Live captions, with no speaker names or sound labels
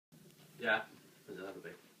Yeah. There's another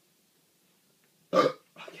big.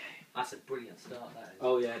 Okay. That's a brilliant start, that is.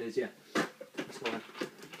 Oh yeah, it is. Yeah. That's fine.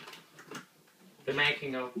 The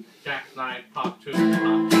making of Jack Knight Part 2.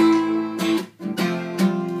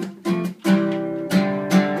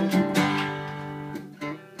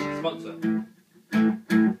 Sponsor.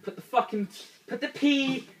 Put the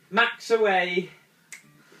P Max away.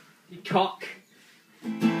 You cock.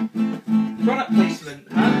 Product placement,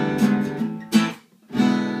 huh?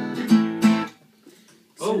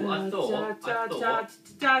 Oh, I thought.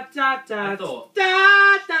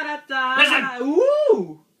 Listen!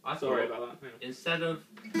 Ooh! I Sorry thought, about that. instead of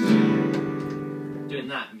doing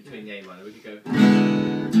that in between the A minor, we could go.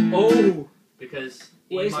 Oh! Because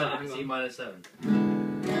What E is that? minor, Hang it's on. E minor 7.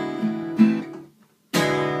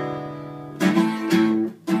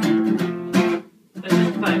 Let's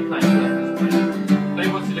just play. Play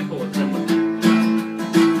what's in the chords, then we'll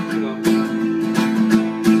Hang on.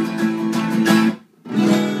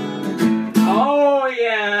 Oh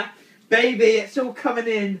yeah! Baby, it's all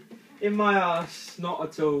coming in my ass. Not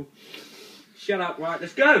at all. Shut up, right,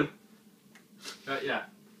 let's go! yeah.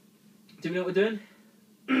 Do we know what we're doing?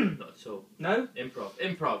 Not at all. No?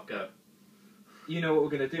 Improv, go. You know what we're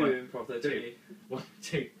going to do One, in improv though, don't two. you? 1,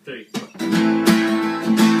 2, 3.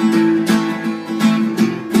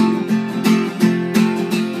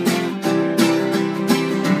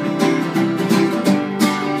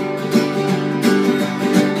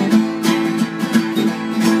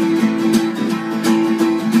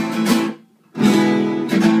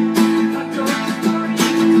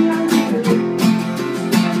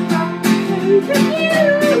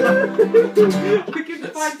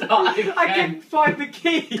 I couldn't find the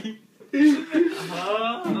key. I've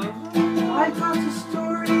got a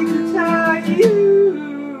story to tell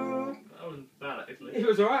you. That wasn't bad, actually. It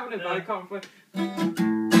was alright, wasn't it? But I can't find.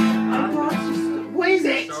 What is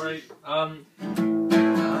it? Sorry. I've got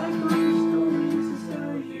a story to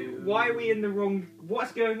tell you. Why are we in the wrong?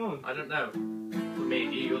 What's going on? I don't know. For me,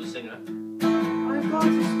 you're the singer. I've got a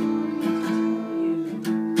story to tell you.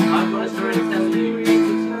 I've got a story to tell you.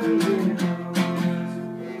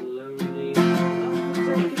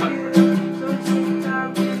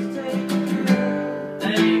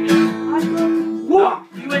 What?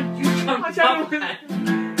 You jumped up there.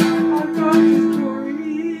 I've got a story.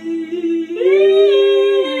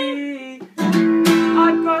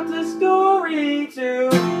 I've got a story to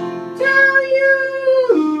tell you.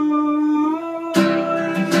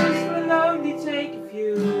 This will only take a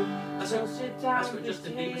few. So sit down. That's what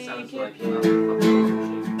Justin Bieber sounds like.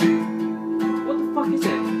 What the fuck is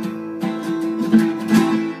it?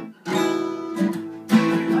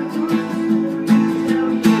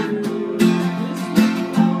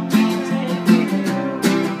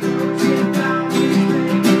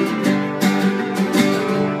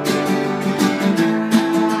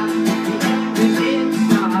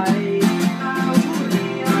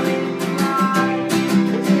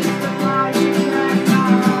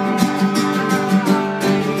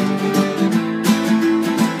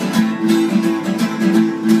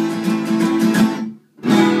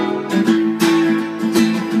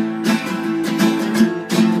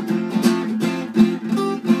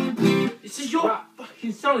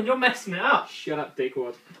 You're messing it up. Shut up,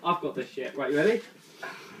 dickwad. I've got this shit. Right, you ready?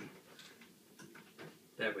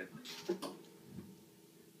 There with.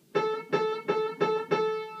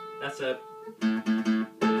 That's a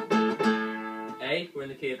A. We're in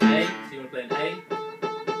the key of A. So you want to play an A.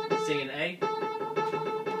 Sing an A.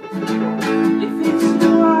 If it's the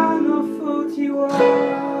 1 or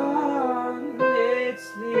 41, it's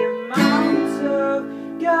the amount of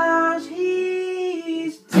girls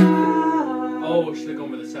he's done. Oh, should have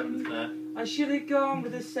gone with the 7th there. I should have gone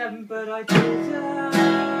with the 7, but I didn't.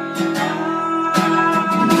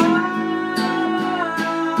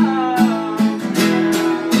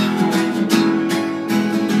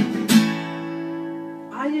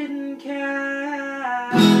 I didn't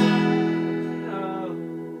care. No.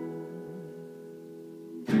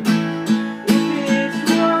 If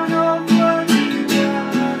it's 1 or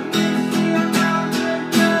 41, it's the amount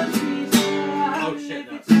of girls he's done. Oh shit,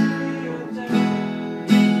 no. If it's 3 or 10.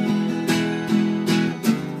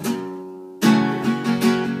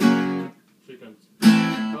 Sequence.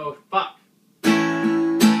 Oh, fuck.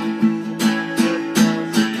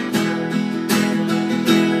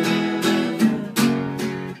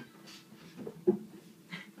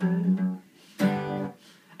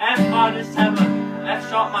 F minus 7. F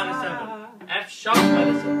sharp minus 7. F sharp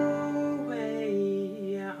minus 7. No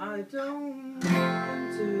way, I don't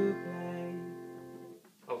want to play.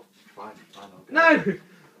 Oh, fine. No!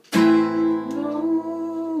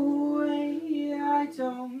 No way, I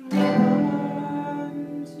don't want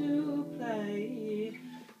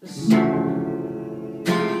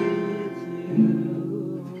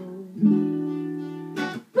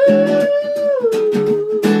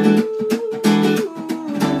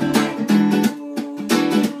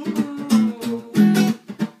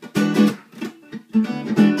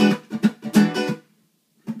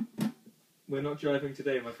We're not driving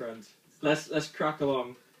today, my friend. Let's crack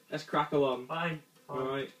along. Let's crack along. Fine.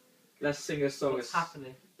 Alright. Let's sing a song. What's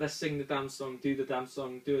happening? Let's sing the damn song, do the damn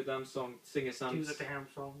song, do a damn song, sing a Do song. the damn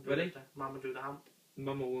song. Ready? Mama do the hump.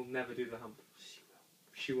 Mama will never do the hump.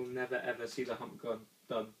 She will never ever see the hump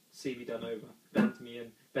done. See me done over. Bend me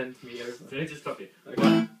in. Bend me over. So I need to stop you.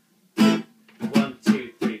 Okay. 1,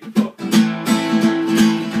 2, 3, 4.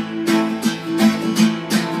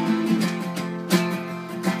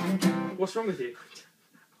 What's wrong with you?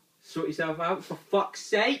 Sort yourself out, for fuck's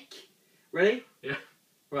sake. Ready? Yeah.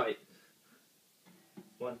 Right.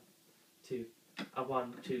 1, 2. A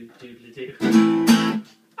 1, 2, doodly doo.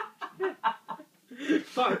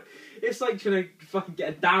 Fuck. It's like trying to fucking get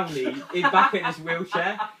a downy back in his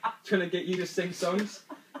wheelchair, trying to get you to sing songs.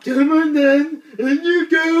 Come on then, and you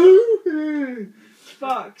go.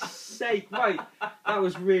 Fuck's sake. Right. That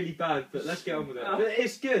was really bad, but let's get on with it. But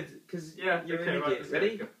it's good, because Yeah, you're okay, an right, idiot. let's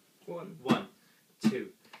Ready? go. 1. 1, 2.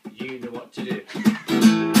 You know what to do.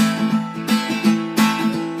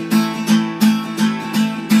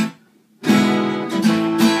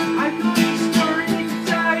 I got a story to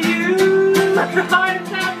tell you. I'm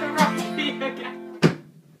down the rocky again.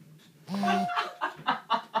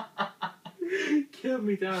 Kill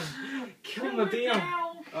me down. Kill me down.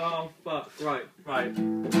 Oh fuck. Right. Right.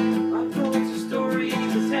 I've got a story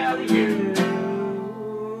to tell you.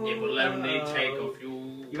 It will only take off your...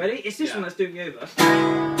 You ready? It's this Yeah. one that's doing me over.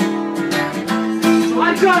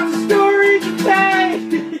 I got a story to tell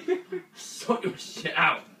you. Sort your shit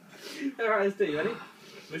out. Alright, let's do it. You ready?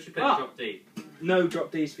 We should play Ah. drop D. No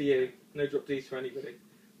drop Ds for you. No drop Ds for anybody.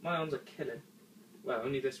 My arms are killing. Well,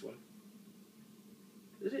 only this one.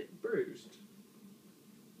 Is it bruised?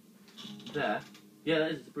 There. Yeah,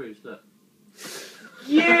 that is the bruise, look.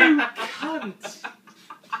 You cunt!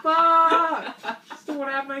 Fuck! Still want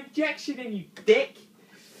to have my injection in, you dick!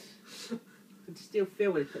 I can still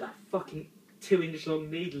feel it. Put that fucking 2-inch long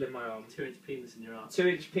needle in my arm. 2-inch penis in your arm.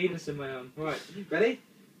 2-inch penis in my arm. Right, ready?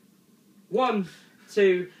 1, 2,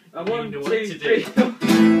 You 1, know 2, what to 3, do.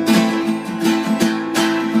 4.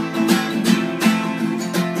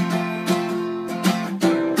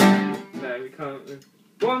 No, we can't.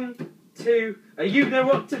 1, 2, you know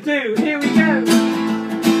what to do. Here we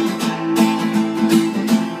go.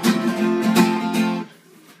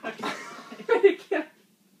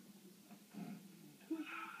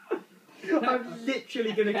 I'm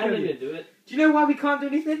literally gonna kill you. Do it. Do you know why we can't do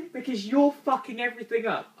anything? Because you're fucking everything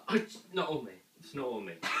up. It's not all me. It's not all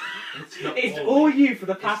me. It's not It's all all me. you for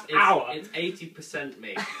the past hour. It's 80%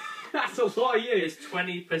 me. That's a lot of you. It's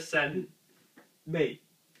 20% Me.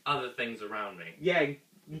 other things around me. Yeah,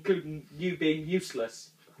 including you being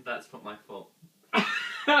useless. That's not my fault.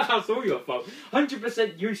 That's all your fault.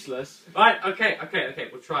 100% useless. Right, okay.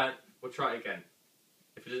 We'll try it. We'll try it again.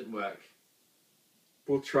 If it doesn't work,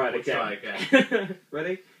 We'll try it we'll again. try again.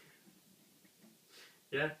 Ready?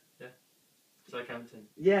 Yeah. Shall I count in?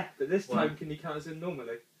 Yeah, but this time One. can you count us in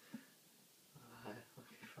normally?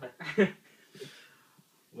 Okay, fine.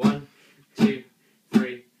 1, 2,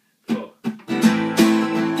 3, 4.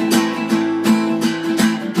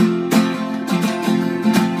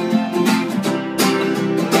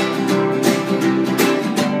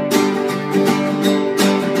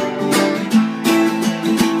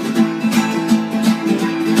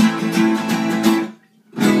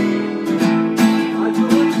 I've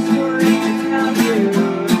got a story to tell you.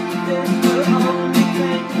 This will only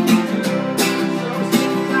take you. So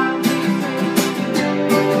sit down and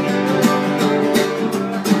listen.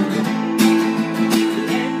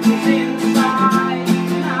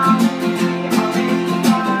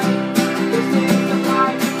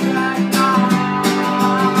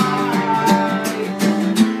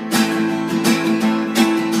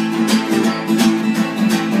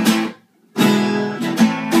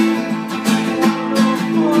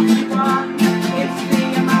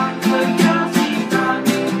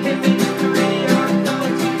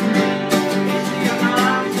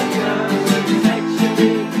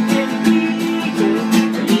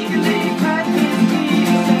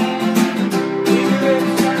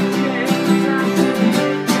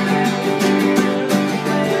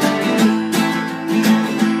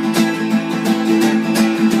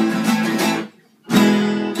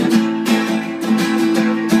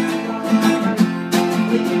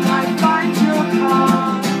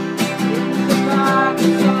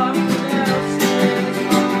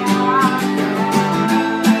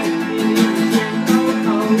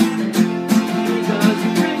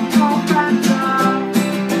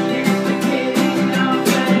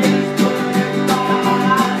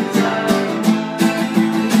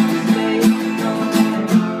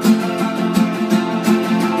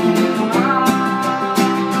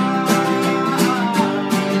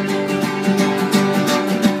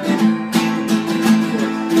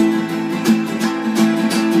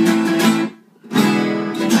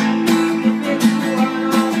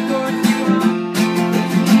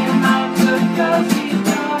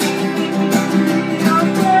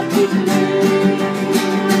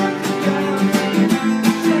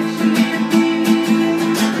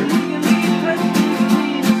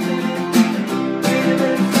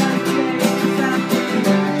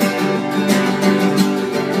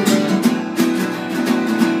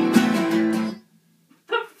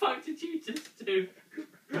 do?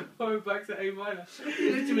 Going back to A minor.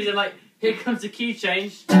 You looked at me and like, here comes the key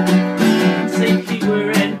change. Same key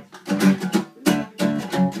we're in. To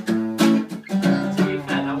be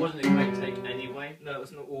fair, that wasn't a great take anyway. No, it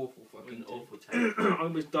was an awful It was fucking an awful take. I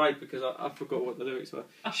almost died because I forgot what the lyrics were.